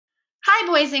Hi,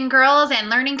 boys and girls and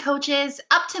learning coaches.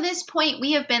 Up to this point,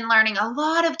 we have been learning a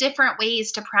lot of different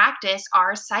ways to practice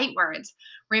our sight words,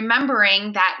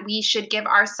 remembering that we should give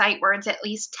our sight words at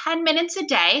least 10 minutes a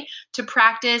day to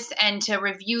practice and to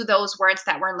review those words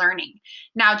that we're learning.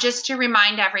 Now, just to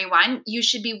remind everyone, you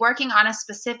should be working on a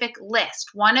specific list.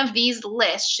 One of these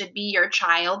lists should be your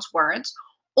child's words,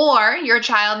 or your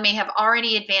child may have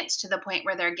already advanced to the point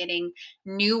where they're getting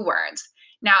new words.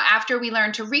 Now, after we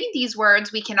learn to read these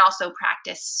words, we can also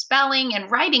practice spelling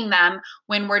and writing them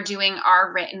when we're doing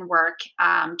our written work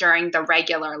during the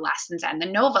regular lessons and the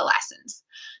NOVA lessons.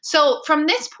 So from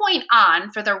this point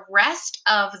on, for the rest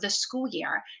of the school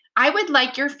year, I would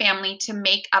like your family to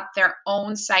make up their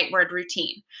own sight word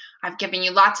routine. I've given you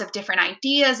lots of different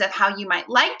ideas of how you might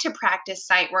like to practice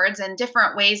sight words and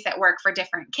different ways that work for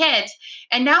different kids.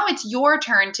 And now it's your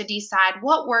turn to decide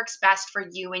what works best for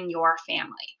you and your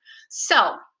family.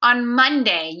 So on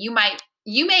Monday, you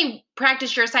may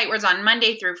practice your sight words on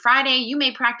Monday through Friday. You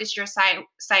may practice your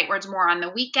sight words more on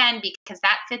the weekend because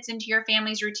that fits into your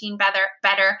family's routine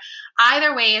better.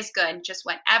 Either way is good, just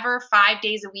whatever 5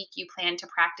 days a week you plan to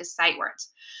practice sight words.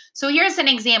 So here's an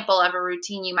example of a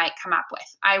routine you might come up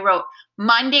with. I wrote,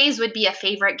 Mondays would be a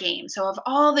favorite game. So of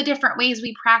all the different ways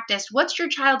we practice, what's your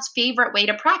child's favorite way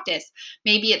to practice?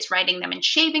 Maybe it's writing them in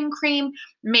shaving cream.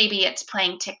 Maybe it's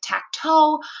playing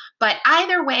tic-tac-toe. But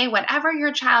either way, whatever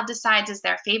your child decides is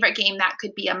their favorite game, that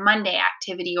could be a Monday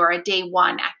activity or a day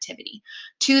one activity.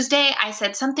 Tuesday, I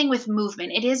said something with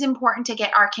movement. It is important to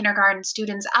get our kindergarten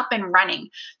students up and running.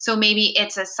 So maybe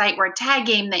it's a sight word tag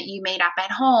game that you made up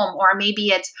at home, or maybe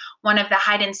it's one of the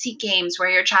hide and seek games where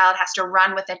your child has to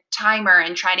run with a timer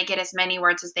and try to get as many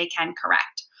words as they can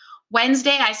correct.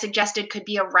 Wednesday, I suggested could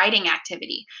be a writing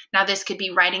activity. Now, this could be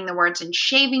writing the words in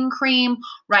shaving cream,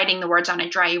 writing the words on a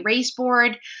dry erase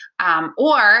board,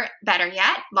 or better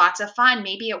yet, lots of fun.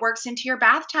 Maybe it works into your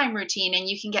bath time routine and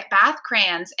you can get bath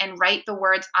crayons and write the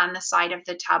words on the side of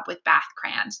the tub with bath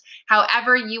crayons.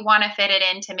 However you want to fit it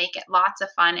in to make it lots of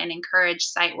fun and encourage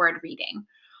sight word reading.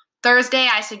 Thursday,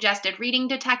 I suggested reading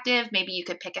detective. Maybe you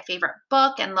could pick a favorite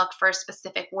book and look for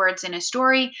specific words in a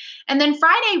story. And then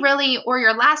Friday, really, or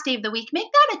your last day of the week, make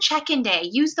that a check-in day.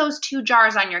 Use those two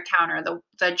jars on your counter,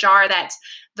 the jar that's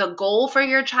the goal for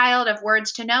your child of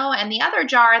words to know, and the other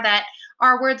jar that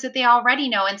are words that they already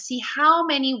know, and see how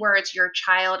many words your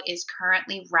child is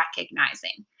currently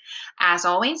recognizing. As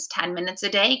always, 10 minutes a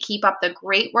day. Keep up the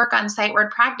great work on sight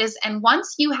word practice. And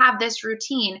once you have this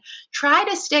routine, try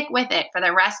to stick with it for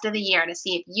the rest of the year to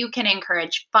see if you can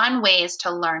encourage fun ways to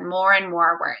learn more and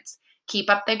more words. Keep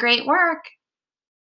up the great work.